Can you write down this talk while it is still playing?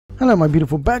Hello my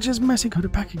beautiful badgers, Massey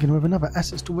Coder back again with another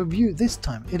asset store review. This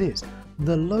time it is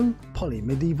the LowPoly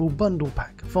Medieval Bundle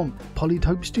Pack from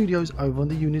Polytope Studios over on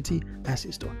the Unity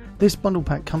Asset Store. This bundle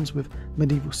pack comes with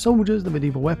medieval soldiers, the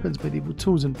medieval weapons, medieval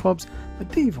tools and props,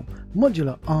 medieval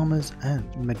modular armors and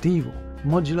medieval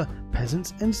modular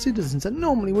peasants and citizens that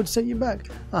normally would set you back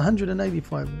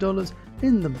 $185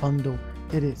 in the bundle.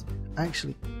 It is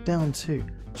actually down to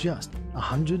just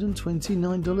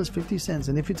 $129.50,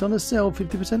 and if it's on a sale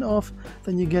 50% off,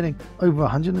 then you're getting over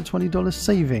 $120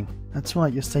 saving. That's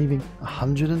right, you're saving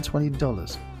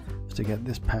 $120 to get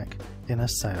this pack in a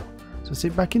sale. So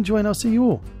sit back, enjoy, and I'll see you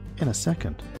all in a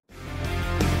second.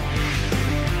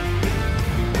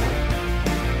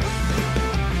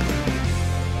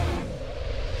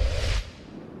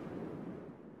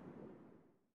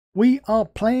 We are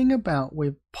playing about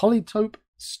with Polytope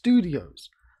Studios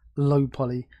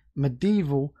LowPoly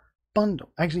Medieval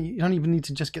Bundle. Actually, you don't even need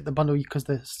to just get the bundle because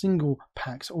the single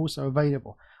packs are also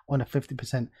available on a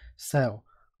 50% sale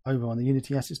over on the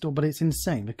Unity Asset Store. But it's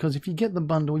insane because if you get the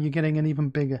bundle, you're getting an even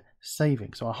bigger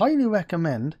saving. So I highly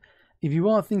recommend, if you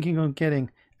are thinking of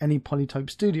getting any Polytope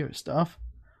Studio stuff,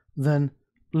 then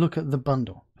look at the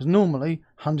bundle. Because normally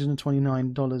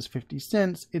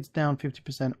 $129.50, it's down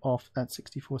 50% off at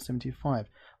 $64.75.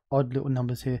 Odd little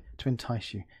numbers here to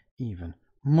entice you even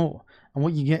more. And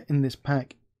what you get in this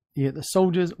pack, you get the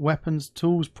soldiers, weapons,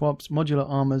 tools, props, modular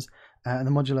armors, and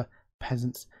the modular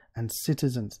peasants and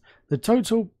citizens. The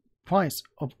total price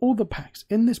of all the packs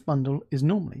in this bundle is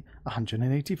normally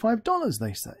 $185,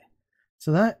 they say.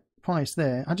 So that price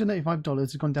there, $185,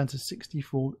 has gone down to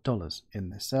 $64 in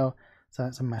this sale. So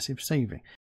that's a massive saving.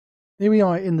 Here we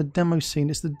are in the demo scene.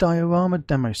 It's the diorama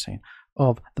demo scene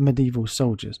of the medieval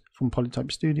soldiers from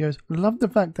Polytope Studios. I love the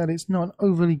fact that it's not an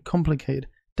overly complicated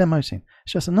demo scene.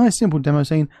 It's just a nice simple demo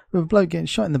scene with a bloke getting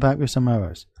shot in the back with some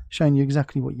arrows, showing you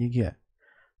exactly what you get.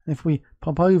 And if we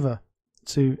pop over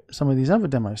to some of these other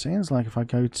demo scenes, like if I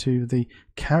go to the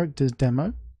characters demo,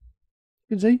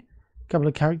 you can see a couple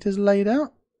of characters laid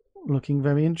out, looking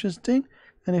very interesting.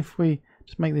 And if we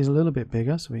just make these a little bit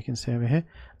bigger so we can see over here,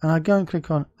 and I go and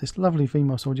click on this lovely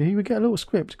female soldier here, we get a little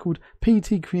script called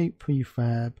PT Create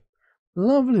Prefab.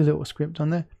 Lovely little script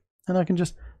on there, and I can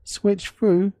just switch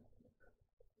through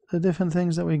the different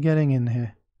things that we're getting in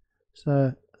here.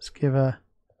 So let's give her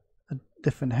a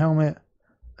different helmet,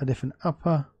 a different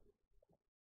upper,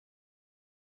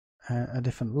 a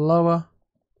different lower.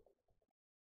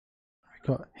 We've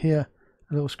got here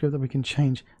a little script that we can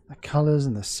change the colors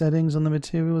and the settings on the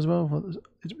material as well.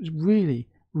 It's really,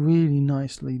 really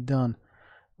nicely done.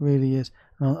 Really is.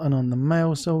 And on the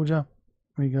male soldier,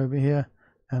 we go over here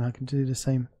and I can do the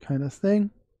same kind of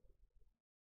thing.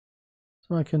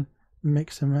 So I can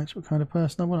mix and match what kind of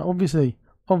person I want. Obviously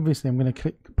I'm going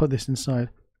to put this inside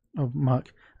of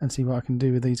Muck and see what I can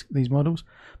do with these models.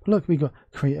 But look, we've got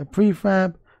create a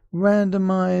prefab,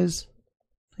 randomize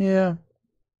here,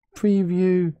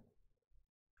 preview.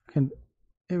 And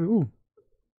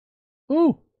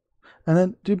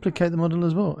then duplicate the model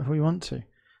as well if we want to.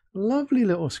 Lovely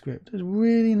little script. It's a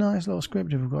really nice little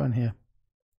script we've got in here.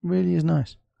 Really is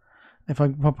nice. If I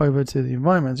pop over to the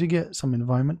environments, you get some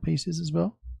environment pieces as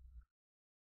well.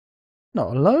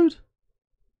 Not a load,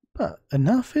 but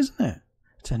enough, isn't it?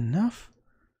 It's enough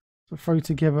to throw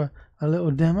together a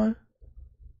little demo.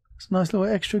 It's a nice little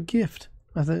extra gift.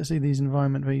 I don't see these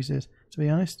environment pieces, to be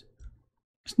honest.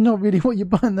 It's not really what you're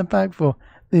buying the bag for,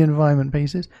 the environment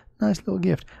pieces. Nice little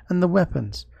gift. And the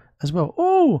weapons as well.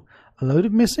 Oh, a load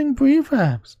of missing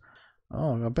prefabs.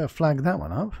 Oh, I better flag that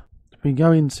one up. If we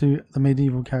go into the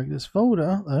medieval characters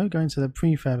folder, though, go into the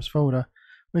prefabs folder,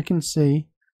 we can see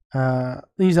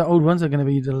these are old ones. They're going to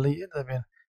be deleted. They've been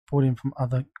brought in from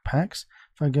other packs.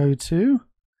 If I go to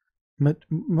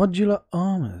modular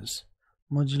armors,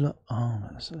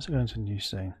 let's go into a new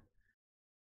scene.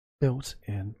 Built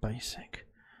in basic.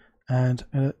 And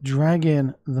I'm going to drag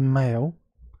in the male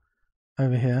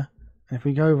over here. And if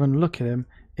we go over and look at him,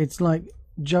 it's like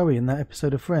Joey in that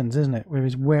episode of Friends, isn't it? Where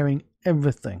he's wearing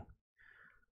everything.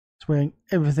 It's wearing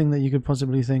everything that you could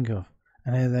possibly think of.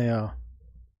 And here they are.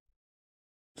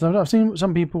 So I've seen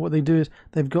some people, what they do is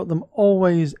they've got them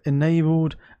always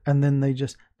enabled and then they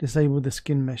just disable the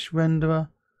skin mesh renderer.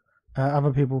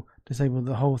 Other people disable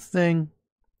the whole thing.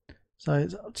 So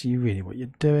it's up to you really what you're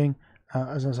doing.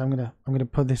 As I say, I'm gonna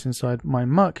put this inside my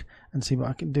muck and see what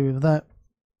I can do with that.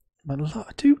 But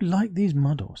I do like these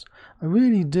models. I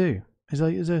really do. It's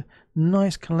a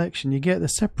nice collection. You get the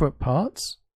separate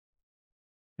parts.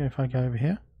 If I go over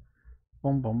here,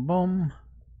 boom, boom, boom.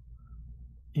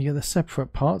 You get the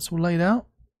separate parts all laid out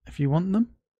if you want them.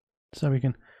 So we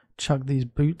can chuck these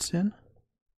boots in.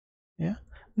 Yeah.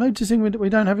 noticing we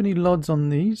don't have any LODs on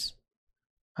these,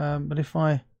 but if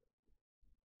I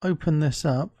open this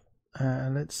up,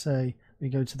 let's say we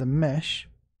go to the mesh,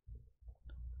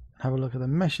 have a look at the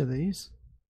mesh of these.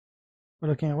 We're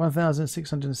looking at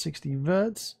 1,660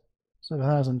 verts, so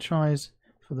 1,000 tries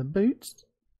for the boots.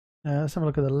 Let's have a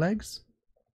look at the legs.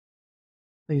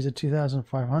 These are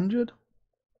 2,500.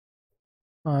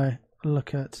 I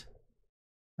look at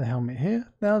the helmet here,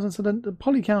 1,000. So the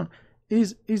poly count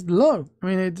is low. I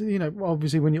mean, it, you know,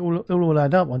 obviously when you all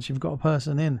add up, once you've got a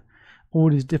person in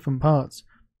all these different parts,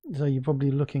 so you're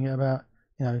probably looking at about,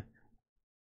 you know,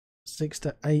 6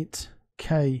 to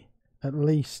 8K at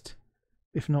least,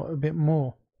 if not a bit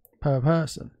more per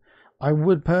person. I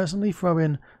would personally throw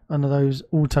in one of those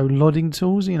auto lodding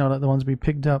tools, you know, like the ones we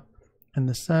picked up in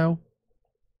the sale.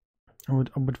 I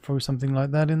would throw something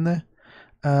like that in there.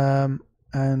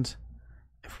 And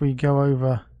if we go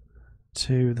over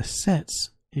to the sets,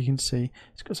 you can see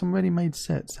it's got some ready-made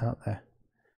sets out there,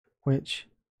 which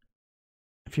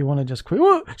if you want to just quick,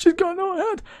 oh, she's got no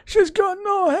head, she's got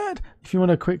no head. If you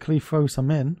want to quickly throw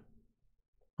some in,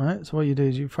 right? So what you do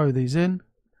is you throw these in.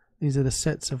 These are the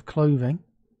sets of clothing,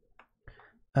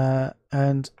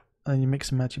 and you mix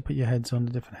and match. You put your heads on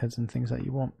the different heads and things that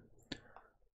you want.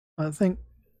 I think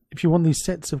if you want these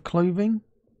sets of clothing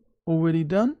already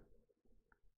done,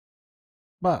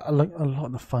 but a lot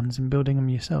of the fun's in building them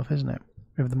yourself, isn't it?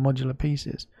 With the modular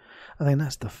pieces, I think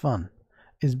that's the fun,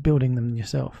 is building them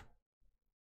yourself.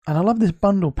 And I love this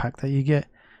bundle pack that you get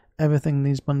everything in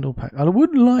these bundle pack. I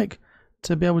would like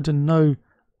to be able to know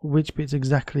which bits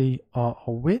exactly are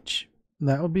which.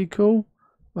 That would be cool.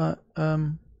 But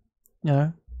you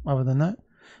know, other than that,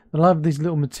 I love this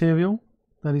little material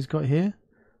that he's got here.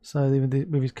 So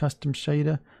with his custom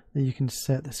shader, that you can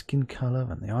set the skin color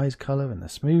and the eyes color and the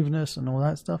smoothness and all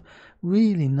that stuff.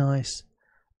 Really nice.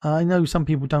 I know some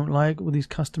people don't like all these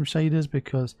custom shaders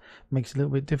because it makes it a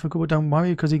little bit difficult, but don't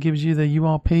worry, because he gives you the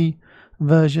URP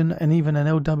version and even an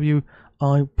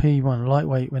LWIP one,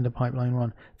 lightweight render pipeline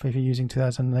one, for if you're using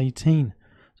 2018.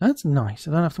 So that's nice.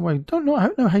 I don't have to worry. I don't know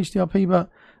HDRP, but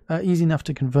easy enough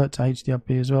to convert to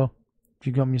HDRP as well if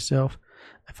you've got them yourself.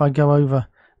 If I go over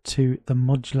to the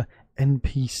modular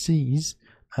NPCs,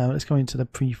 let's go into the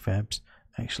prefabs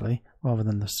actually, rather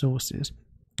than the sources.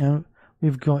 Now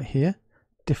we've got here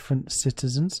different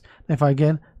citizens. If I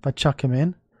chuck them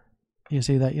in, you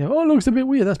see that, you know, oh, it looks a bit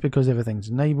weird. That's because everything's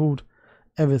enabled.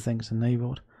 Everything's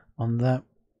enabled on that.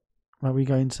 Where we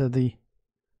go into the,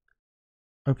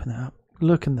 open that up,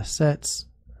 look in the sets.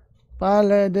 Bye,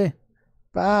 lady.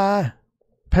 Bye.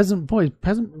 Peasant boys.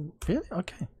 Peasant. Really?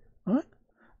 Okay. All right.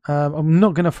 I'm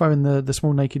not going to throw in the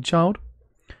small naked child.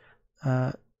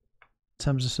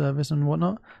 Terms of service and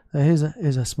whatnot. Here's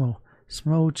a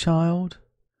small child.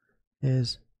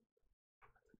 Is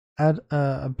add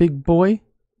a big boy.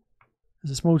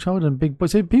 There's a small child and a big boy.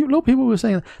 So a lot of people were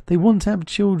saying they want to have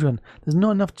children. There's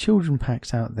not enough children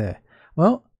packs out there.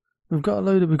 Well, we've got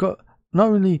we've got not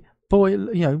only boy,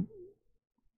 you know,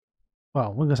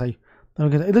 well, we're gonna say,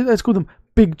 let's call them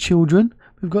big children.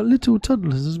 We've got little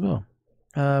toddlers as well.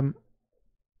 I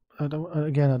don't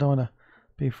want to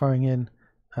be throwing in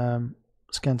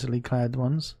scantily clad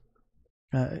ones.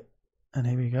 And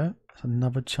here we go. That's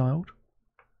another child.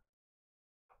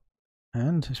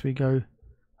 And as we go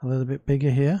a little bit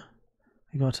bigger here,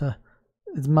 we got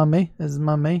it's mummy. There's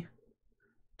mummy.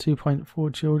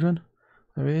 2.4 children.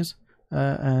 There he is.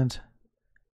 And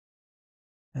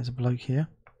there's a bloke here.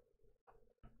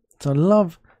 So I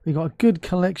love, we got a good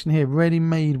collection here,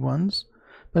 ready-made ones.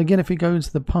 But again, if we go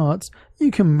into the parts,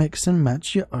 you can mix and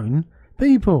match your own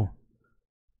people.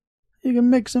 You can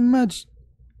mix and match.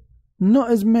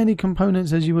 Not as many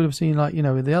components as you would have seen, like, you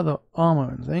know, with the other armor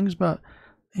and things, but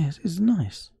yes, it's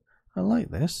nice. I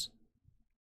like this.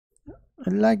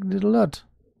 I like it a lot.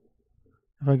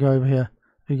 If I go over here,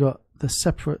 we got the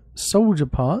separate soldier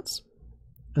parts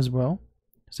as well.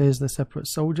 So here's the separate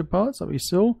soldier parts that we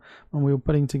saw when we were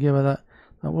putting together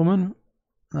that woman,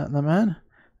 that man.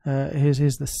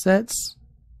 Here's the sets.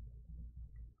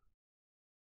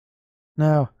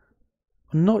 Now,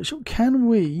 I'm not sure, can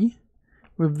we,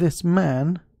 with this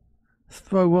man,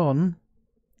 throw on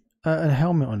a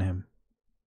helmet on him?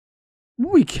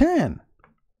 We can.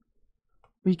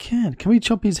 We can. Can we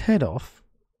chop his head off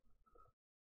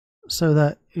so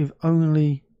that he's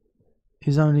only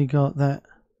got that?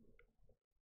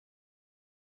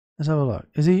 Let's have a look.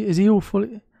 Is he all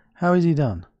fully? How is he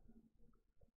done?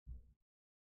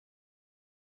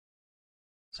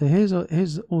 So here's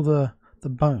all the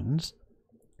bones.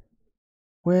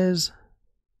 Where's?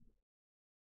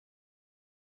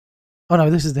 Oh no,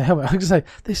 this is the helmet. I was going to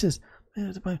say this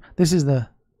is the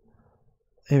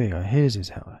Here we go. Here's his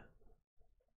helmet.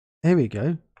 Here we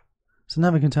go. So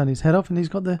now we can turn his head off, and he's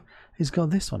got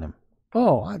this on him.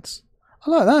 Oh, I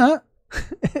like that.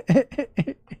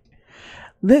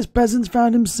 This peasant's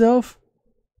found himself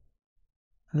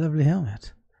a lovely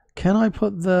helmet. Can I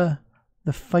put the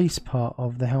face part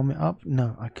of the helmet up?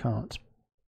 No, I can't.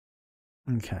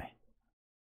 Okay,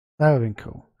 that would have been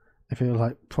cool if it was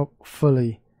like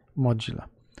fully modular.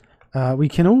 We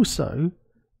can also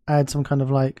add some kind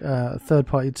of like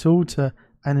third-party tool to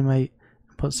animate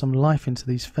and put some life into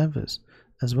these feathers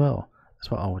as well.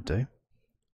 That's what I would do.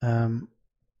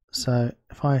 So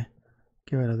if I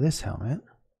get rid of this helmet,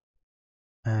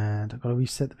 and I've got to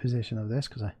reset the position of this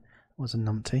because I was a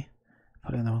numpty,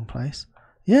 put it in the wrong place.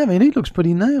 Yeah, I mean, he looks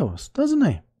pretty nails, doesn't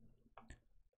he?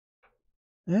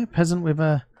 Yeah, peasant with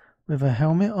a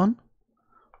helmet on.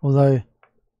 Although,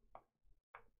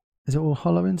 is it all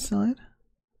hollow inside?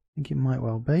 I think it might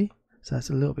well be. So that's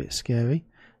a little bit scary.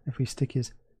 If we stick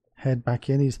his head back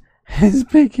in, his head's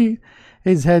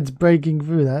breaking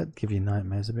through. That'd give you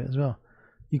nightmares a bit as well.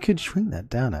 You could shrink that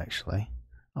down, actually.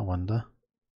 I wonder.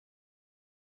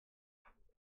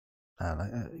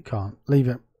 You can't. Leave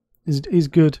it. He's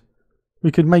good.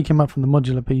 We could make him up from the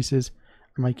modular pieces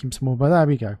and make him small. But there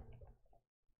we go.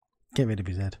 Get rid of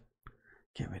his head.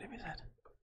 Get rid of his head.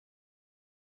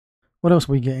 What else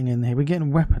are we getting in here? We're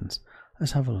getting weapons.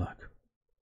 Let's have a look.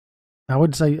 I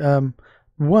would say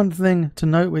one thing to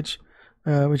note, which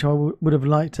I would have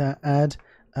liked to add,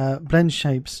 blend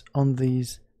shapes on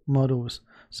these models.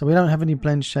 So we don't have any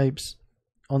blend shapes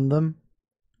on them,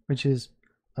 which is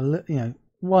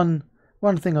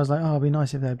one thing I was like, oh, it'd be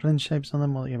nice if they had blend shapes on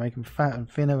them, or you make them fat and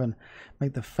thinner and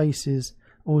make the faces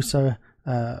also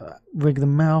rig the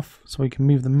mouth so we can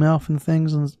move the mouth and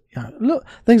things, and look,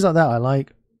 things like that I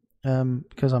like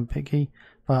because I'm picky,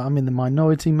 but I'm in the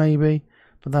minority maybe,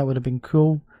 but that would have been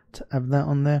cool to have that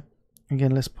on there.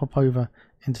 Again, let's pop over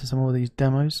into some more of these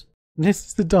demos. This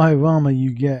is the diorama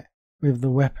you get with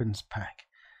the weapons pack.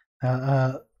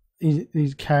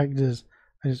 These characters,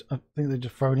 I think they're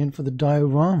just thrown in for the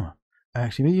diorama.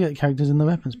 Actually, but you get characters in the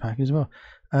weapons pack as well.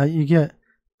 You get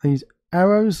these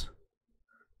arrows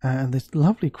and this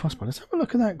lovely crossbow. Let's have a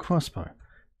look at that crossbow.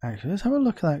 Actually, let's have a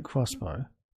look at that crossbow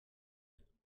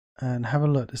and have a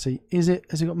look to see, has it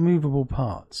got movable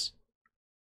parts?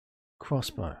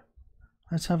 Crossbow.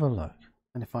 Let's have a look.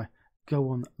 And if I go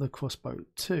on the crossbow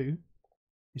too,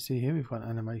 you see here we've got an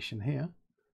animation here,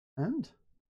 and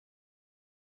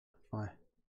if I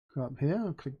go up here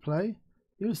and click play,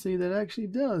 you'll see that it actually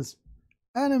does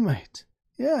animate.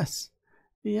 Yes,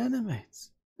 he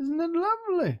animates. Isn't it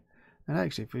lovely? And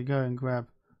actually, if we go and grab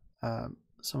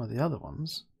some of the other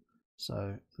ones,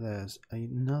 so there's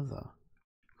another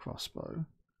crossbow,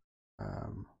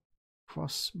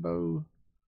 crossbow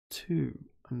 2,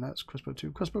 and that's crossbow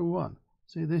 2, crossbow 1.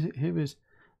 See, here is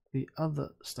the other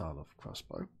style of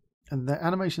crossbow, and the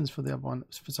animations for the other one,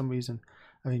 for some reason,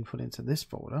 have been put into this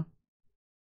folder.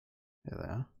 Here they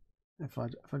are. If I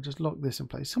just lock this in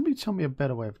place, somebody tell me a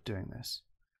better way of doing this,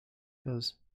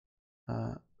 because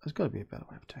there's got to be a better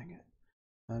way of doing it.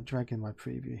 Drag in my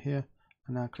preview here,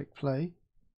 and now click play.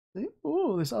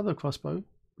 Oh, this other crossbow,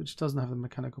 which doesn't have the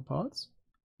mechanical parts,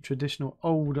 traditional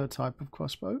older type of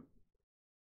crossbow.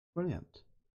 Brilliant.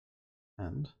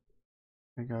 And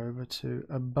we go over to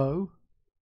a bow.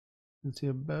 You can see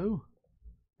a bow.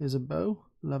 Here's a bow,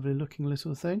 lovely looking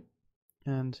little thing.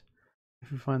 And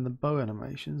if we find the bow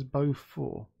animations, bow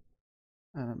 4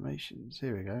 animations,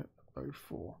 here we go, bow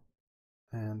 4.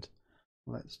 And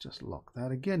let's just lock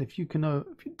that again. If you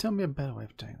tell me a better way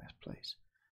of doing this, please.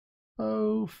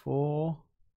 Bow 4.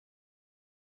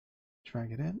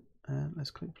 Drag it in and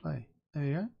let's click play. There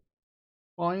you go.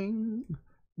 Boing,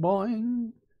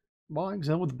 boing, boing.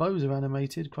 So all the bows are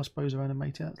animated, crossbows are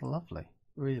animated. That's lovely.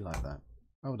 Really like that.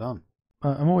 Well done.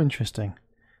 A more interesting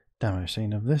demo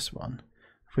scene of this one.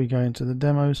 If we go into the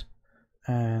demos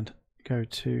and go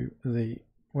to the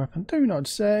weapon, do not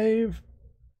save.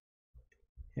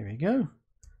 Here we go.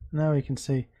 Now we can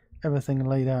see everything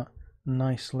laid out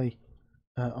nicely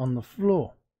on the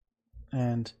floor.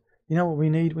 And you know what we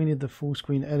need? We need the full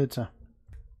screen editor.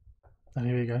 And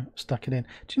here we go. Stuck it in.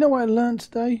 Do you know what I learned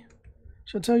today?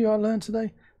 Shall I tell you what I learned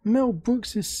today? Mel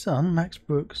Brooks' son, Max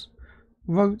Brooks,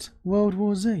 wrote World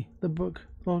War Z, the book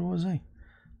World War Z.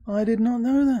 I did not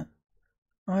know that.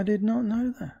 I did not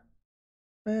know that.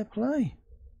 Fair play.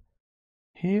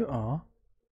 Here are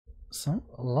some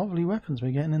lovely weapons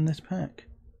we're getting in this pack.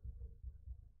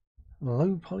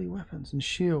 Low poly weapons and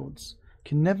shields.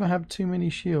 Can never have too many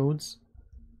shields.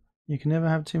 You can never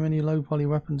have too many low poly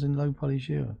weapons and low poly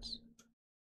shields.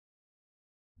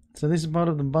 So this is part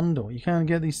of the bundle. You can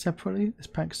get these separately, this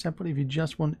pack separately if you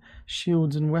just want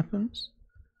shields and weapons.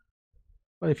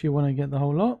 But if you want to get the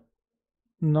whole lot,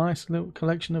 nice little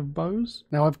collection of bows.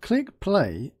 Now I've clicked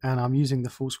play and I'm using the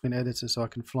full screen editor so I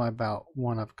can fly about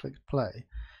when I've clicked play.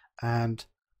 And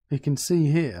you can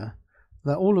see here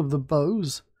that all of the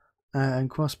bows and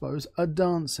crossbows are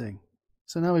dancing.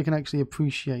 So now we can actually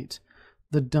appreciate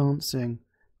the dancing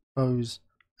bows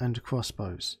and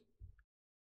crossbows.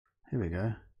 Here we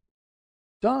go.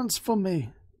 Dance for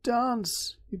me.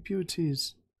 Dance, you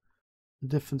beauties. The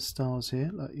different styles here,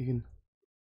 like you can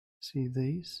see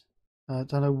these.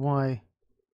 Don't know why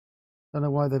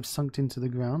they've sunk into the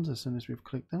ground as soon as we've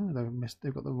clicked them.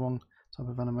 They've got the wrong type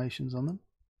of animations on them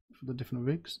for the different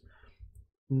rigs.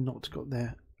 Not got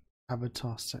their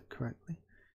avatar set correctly.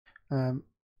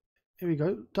 Here we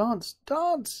go. Dance,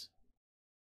 dance.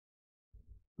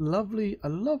 Lovely. I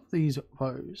love these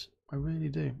bows. I really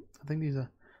do. I think these are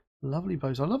lovely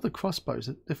bows. I love the crossbows,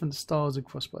 the different styles of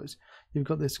crossbows. You've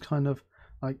got this kind of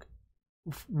like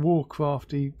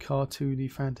Warcrafty,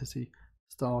 cartoony, fantasy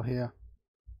style here.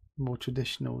 More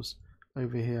traditionals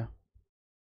over here.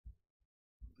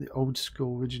 The old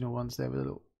school original ones there with a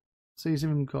little. So you've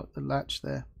even got the latch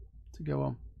there to go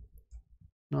on.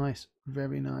 Nice,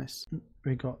 very nice.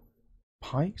 We got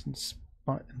pikes and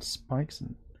spikes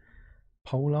and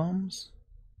pole arms,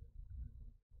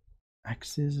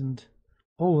 axes, and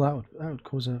oh, that would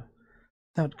cause a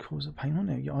pain,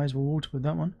 wouldn't it? Your eyes will water with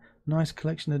that one. Nice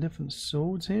collection of different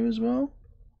swords here as well.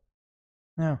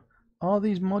 Now, are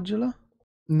these modular?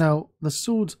 Now, the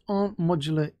swords aren't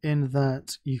modular in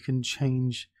that you can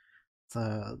change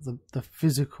the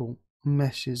physical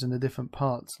meshes and the different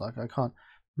parts. Like I can't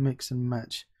mix and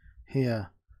match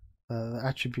here the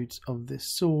attributes of this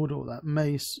sword or that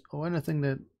mace or anything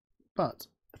that. But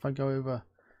if I go over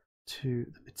to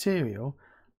the material,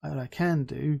 what I can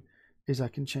do is I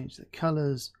can change the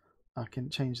colors. I can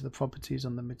change the properties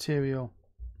on the material,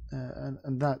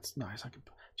 and that's nice. I can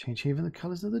change even the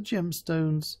colors of the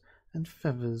gemstones and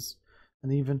feathers,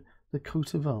 and even the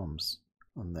coat of arms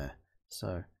on there.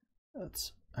 So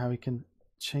that's how we can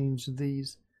change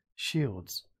these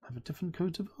shields. Have a different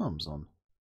coat of arms on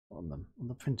them, on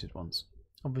the printed ones.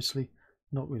 Obviously,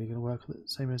 not really going to work the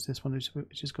same as this one,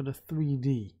 which has got a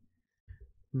 3D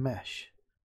mesh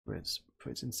for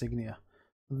its insignia.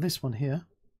 This one here,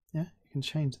 yeah, you can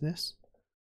change this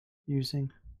using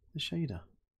the shader,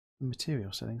 the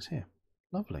material settings here.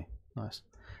 Lovely,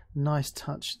 nice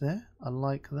touch there. I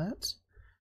like that.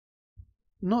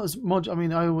 Not as much. I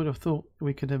mean, I would have thought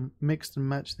we could have mixed and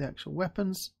matched the actual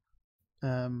weapons,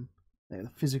 the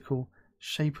physical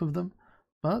shape of them,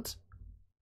 but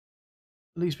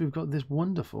at least we've got this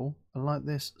wonderful. I like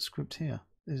this script here.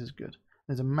 This is good.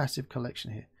 There's a massive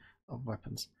collection here of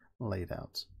weapons laid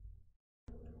out.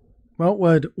 Well,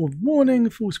 word of warning,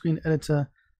 full screen editor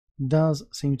does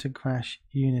seem to crash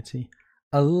Unity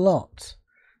a lot.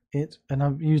 And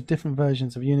I've used different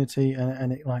versions of Unity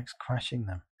and it likes crashing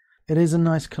them. It is a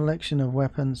nice collection of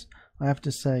weapons. I have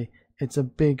to say, it's a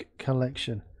big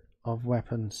collection of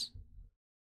weapons.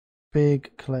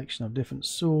 Big collection of different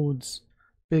swords.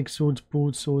 Big swords,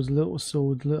 broadswords, little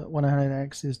swords, one-handed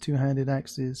axes, two-handed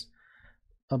axes.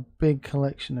 A big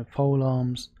collection of pole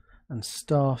arms and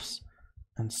staffs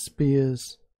and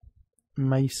spears,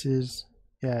 maces.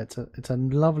 Yeah, it's a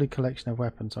lovely collection of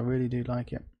weapons. I really do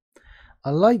like it. I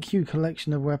like your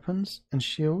collection of weapons and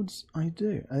shields. I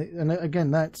do. And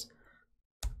again, that's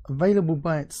available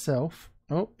by itself.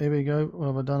 Oh, here we go. What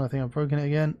have I done? I think I've broken it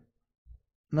again.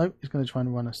 Nope, it's going to try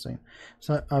and run a scene.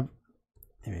 So here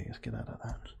we go. Let's get out of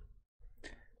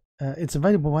that. It's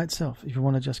available by itself if you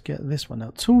want to just get this one.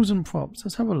 Now, tools and props.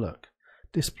 Let's have a look.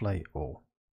 Display all.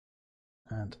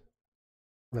 And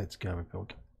let's go.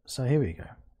 So here we go.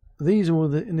 These are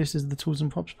all and this is the tools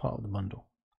and props part of the bundle.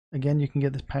 Again, you can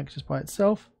get this pack just by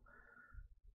itself.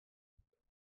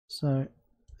 So,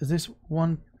 is this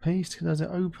one piece? Does it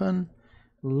open?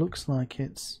 Looks like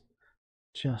it's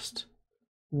just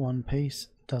one piece.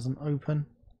 Doesn't open,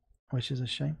 which is a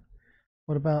shame.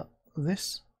 What about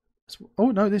this?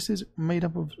 Oh no, this is made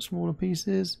up of smaller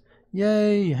pieces.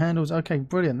 Yay! Handles. Okay,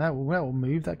 brilliant. That will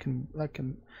move. That can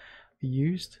be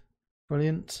used.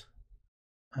 Brilliant.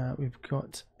 We've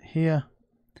got here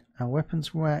our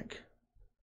weapons rack.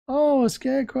 Oh, a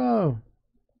scarecrow!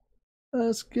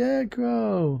 A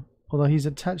scarecrow! Although he's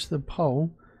attached to the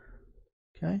pole.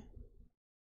 Okay.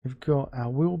 We've got our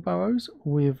wheelbarrows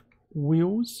with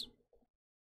wheels.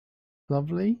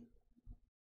 Lovely.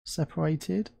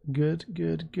 Separated. Good,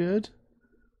 good, good.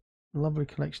 Lovely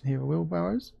collection here of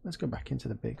wheelbarrows. Let's go back into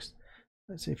the bigs.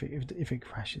 Let's see if it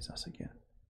crashes us again.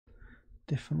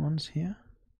 Different ones here.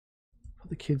 Put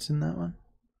the kids in that one.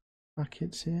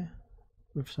 Buckets here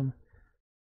with some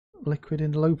liquid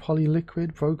in, low poly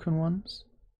liquid, broken ones.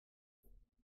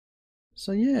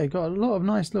 So yeah, got a lot of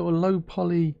nice little low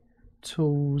poly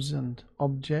tools and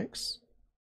objects.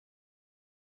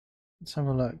 Let's have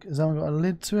a look. Has that one got a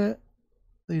lid to it?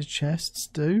 These chests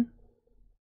do.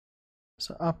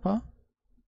 So upper.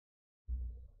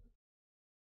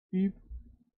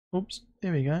 Oops,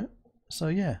 here we go. So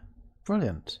yeah,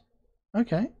 brilliant.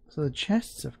 Okay, so the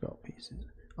chests have got pieces,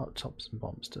 tops and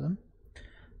bottoms to them.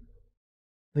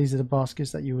 These are the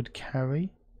baskets that you would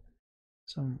carry.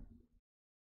 Some,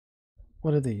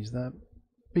 what are these? The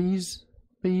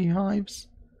beehives,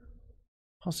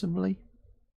 possibly.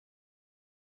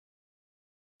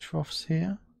 Troughs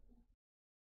here.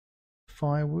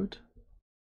 Firewood.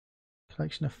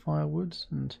 Collection of firewoods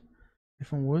and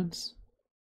different woods.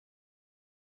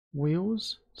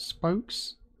 Wheels,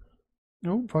 spokes.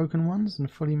 Oh, broken ones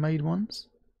and fully made ones.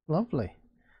 Lovely.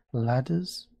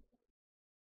 Ladders.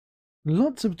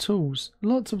 Lots of tools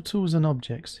and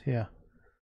objects here.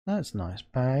 That's nice.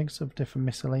 Bags of different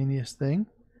miscellaneous thing.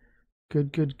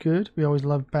 Good, good, good. We always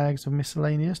love bags of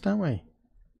miscellaneous, don't we?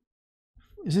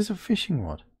 Is this a fishing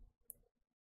rod?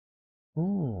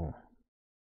 Oh.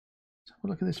 Let's have a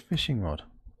look at this fishing rod.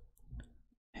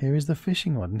 Here is the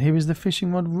fishing rod, and here is the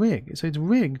fishing rod rig. So it's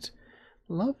rigged.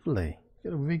 Lovely.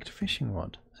 Got a rigged fishing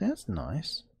rod. So that's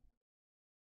nice.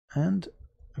 And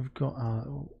we've got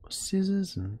our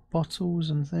scissors and bottles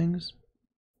and things.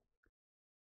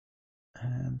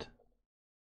 And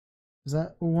is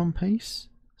that all one piece?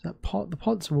 Is that pot? The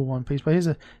pots are all one piece, but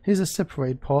here's a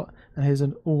separated pot, and here's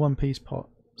an all one piece pot.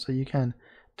 So you can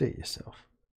do it yourself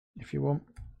if you want.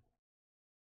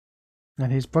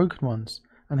 And here's broken ones.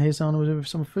 And here's Arnold with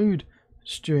some food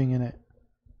stewing in it.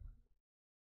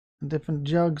 And different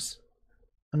jugs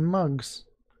and mugs.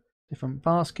 Different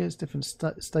baskets, different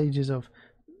stages of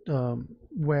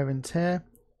wear and tear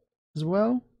as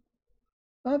well.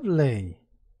 Lovely.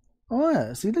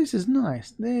 Alright, see, this is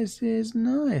nice. This is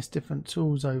nice. Different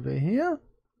tools over here.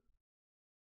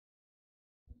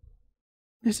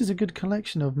 This is a good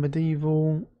collection of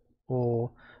medieval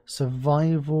or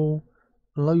survival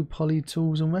low poly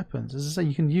tools and weapons. As I say,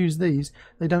 you can use these.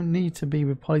 They don't need to be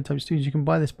with Polytope Studios. You can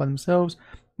buy this by themselves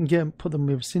and put them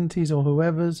with Cinti's or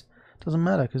whoever's. Doesn't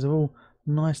matter because they're all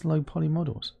nice low poly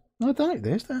models. I like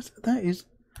this. That's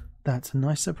a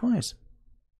nice surprise.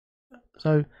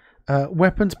 So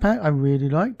weapons pack I really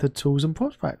like. The tools and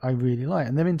props pack I really like,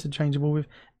 and they're interchangeable with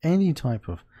any type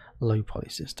of low poly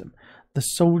system. The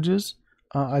soldiers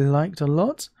I liked a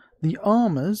lot. The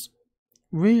armors,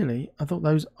 really, I thought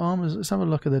those armors. Let's have a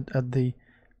look at the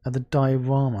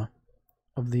diorama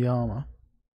of the armor.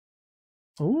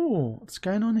 Oh, what's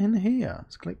going on in here?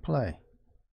 Let's click play.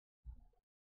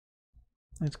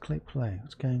 Let's click play.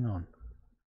 What's going on?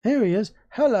 Here he is.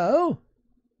 Hello.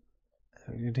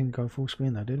 We didn't go full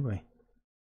screen though, did we?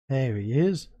 There he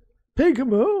is.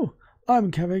 Peekaboo!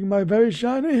 I'm carrying my very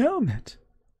shiny helmet.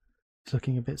 He's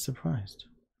looking a bit surprised.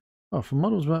 Well, for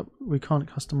models where we can't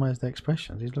customize their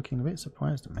expressions, he's looking a bit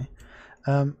surprised at me.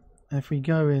 And if we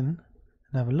go in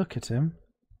and have a look at him.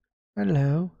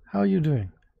 Hello, how are you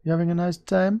doing? You having a nice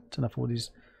time? Turn off all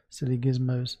these silly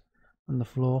gizmos on the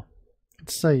floor.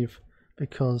 It's save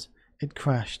because it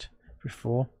crashed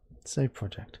before. Save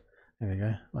project. There we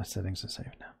go. My settings are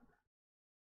saved now.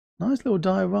 Nice little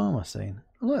diorama scene.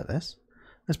 I like this.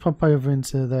 Let's pop over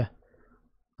into the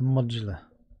modular.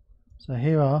 So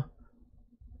here are,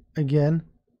 again,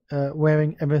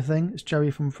 wearing everything. It's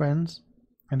Joey from Friends.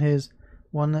 And here's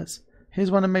one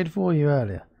I made for you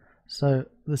earlier. So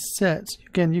the sets,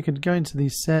 again, you could go into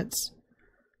these sets,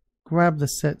 grab the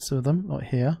sets of them, not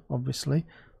here, obviously,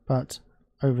 but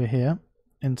over here,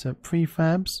 into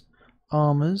prefabs,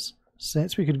 armors,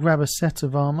 sets. We could grab a set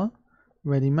of armor,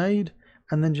 ready-made,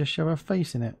 and then just show a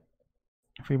face in it,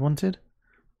 if we wanted.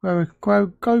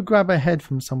 Go grab a head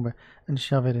from somewhere and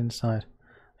shove it inside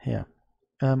here.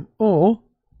 Or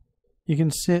you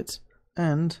can sit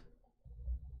and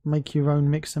make your own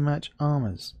mix and match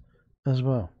armors as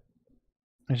well,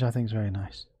 which I think is very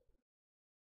nice.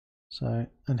 So,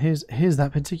 and here's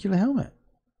that particular helmet.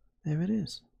 There it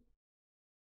is.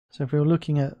 So if we were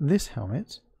looking at this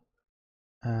helmet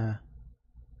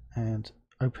and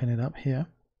open it up here,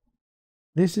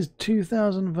 this is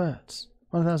 2000 verts,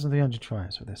 1300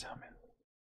 tries for this helmet.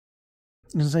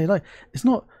 And say, like,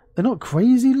 they're not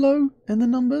crazy low in the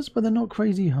numbers, but they're not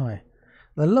crazy high.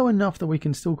 They're low enough that we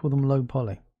can still call them low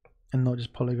poly and not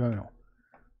just polygonal.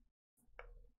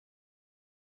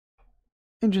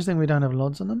 Interesting we don't have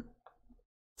LODs on them.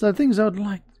 So things I would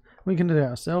like, We can do it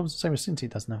ourselves. Same as Cinti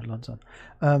doesn't have lots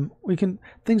on. We can,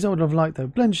 things I would have liked though,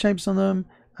 blend shapes on them,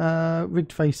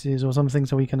 rigged faces or something,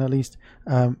 so we can at least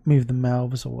move the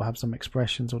mouths or have some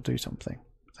expressions or do something.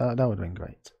 So that would have been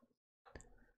great.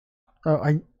 So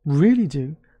I really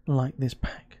do like this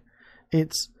pack.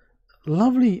 It's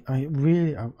lovely. I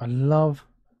love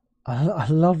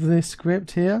this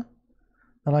script here,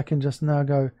 that I can just now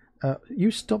go,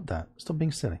 you stop that. Stop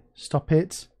being silly. Stop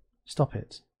it. Stop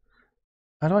it.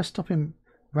 How do I stop him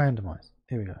randomize?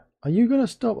 Here we go. Are you going to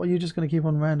stop, or are you just going to keep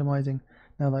on randomizing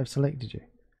now that I've selected you?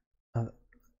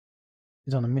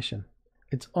 He's on a mission.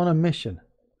 It's on a mission.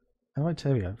 How do I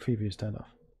tell you? Preview's turned off.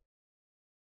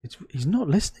 He's not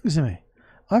listening to me.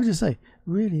 I have to say,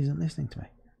 really isn't listening to me.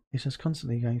 He's just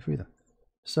constantly going through them.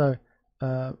 So,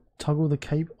 toggle the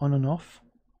cape on and off.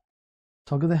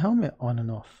 Toggle the helmet on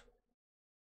and off.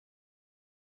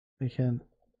 We can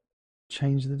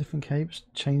change the different capes,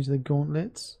 change the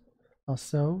gauntlets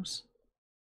ourselves.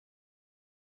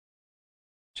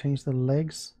 Change the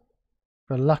legs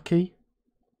for Lucky,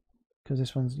 because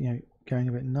this one's, you know, going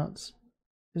a bit nuts.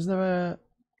 Is there a,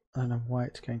 I don't know why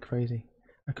it's going crazy.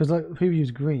 Because like the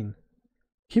preview's green.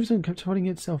 It keeps on controlling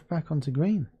itself back onto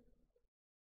green.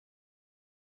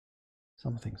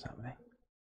 Something's happening.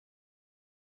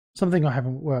 Something I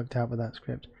haven't worked out with that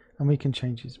script. And we can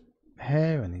change his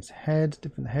hair and his head,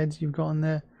 different heads you've got on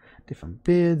there, different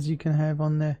beards you can have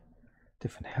on there,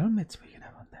 different helmets we can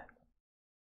have on there,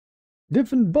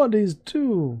 different bodies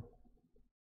too.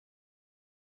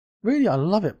 Really, I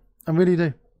love it. I really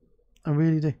do. I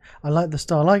really do. I like the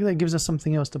style. I like that it gives us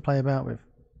something else to play about with.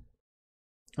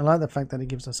 I like the fact that it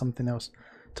gives us something else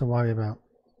to worry about.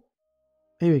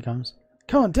 Here he comes.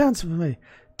 Come on, dance for me.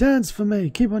 Dance for me.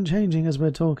 Keep on changing as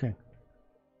we're talking.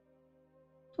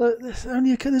 So there's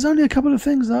only a couple of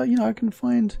things that, you know, I can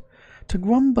find to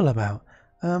grumble about.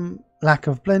 Lack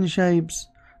of blend shapes,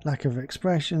 lack of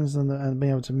expressions, and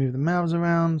being able to move the mouths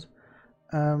around.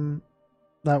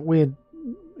 That weird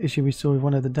issue we saw with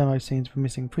one of the demo scenes for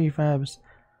missing prefabs.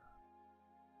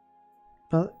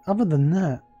 But other than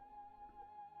that,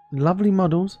 lovely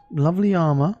models, lovely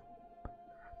armor,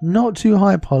 not too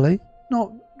high poly,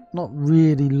 not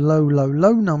really low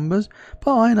numbers,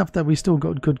 but high enough that we still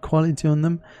got good quality on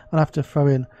them. I'll have to throw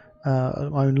in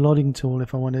my own lodding tool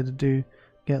if I wanted to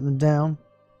get them down,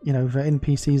 you know, for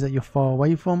NPCs that you're far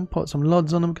away from. Put some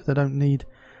LODs on them because I don't need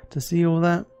to see all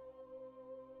that.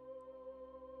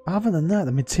 Other than that,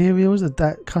 the materials,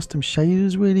 that custom shader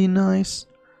is really nice.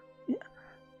 Yeah,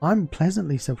 I'm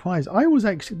pleasantly surprised. I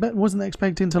wasn't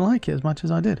expecting to like it as much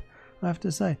as I did, I have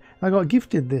to say. I got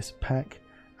gifted this pack,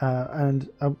 and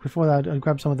before that I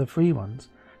grabbed some of the free ones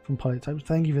from Polytope.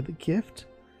 Thank you for the gift.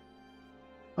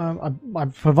 I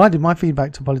provided my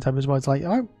feedback to Polytope as well. It's like,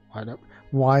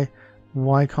 why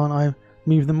can't I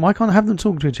move them? Why can't I have them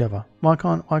talk to each other? Why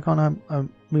can't I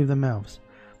move their mouths?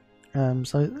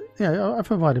 So yeah, I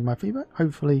provided my feedback.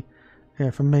 Hopefully, yeah,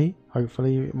 from me,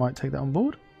 hopefully you might take that on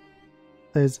board.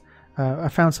 There's I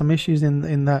found some issues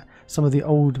in that some of the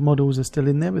old models are still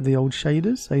in there with the old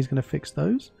shaders, so he's going to fix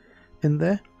those in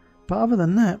there. But other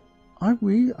than that, I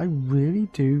really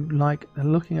do like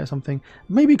looking at something.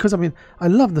 Maybe because I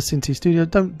love the Cinti Studio.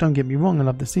 Don't get me wrong, I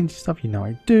love the Cinti stuff. You know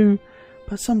I do.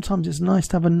 But sometimes it's nice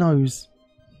to have a nose,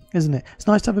 isn't it? It's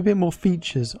nice to have a bit more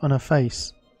features on a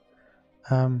face.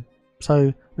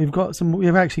 So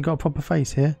we've actually got a proper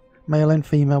face here, male and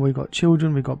female. We've got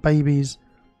children, we've got babies.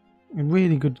 A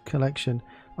really good collection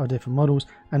of different models.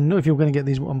 And if you're going to get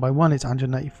these one by one, it's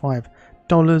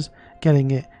 $185.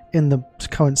 Getting it in the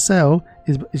current sale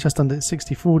is just under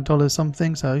 $64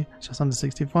 something, so it's just under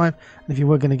 65. And if you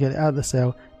were going to get it out of the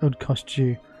sale, it would cost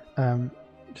you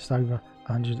just over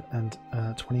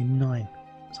 129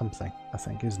 something, I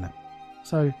think, isn't it?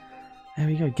 So there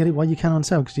we go. Get it while you can on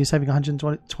sale, because you're saving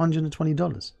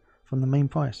 $220 from the main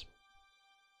price.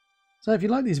 So if you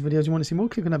like these videos, you want to see more,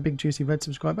 click on that big juicy red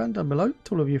subscribe button down below.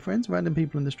 To all of your friends, random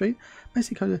people in the street.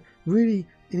 Basically, really,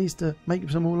 it needs to make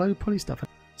some more LowPoly stuff.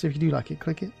 So if you do like it,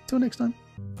 click it. Till next time.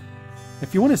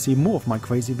 If you want to see more of my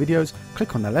crazy videos,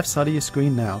 click on the left side of your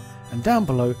screen now. And down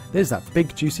below, there's that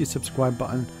big juicy subscribe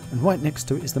button. And right next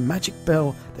to it is the magic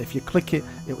bell that if you click it,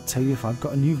 it will tell you if I've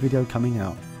got a new video coming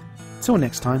out. Till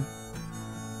next time.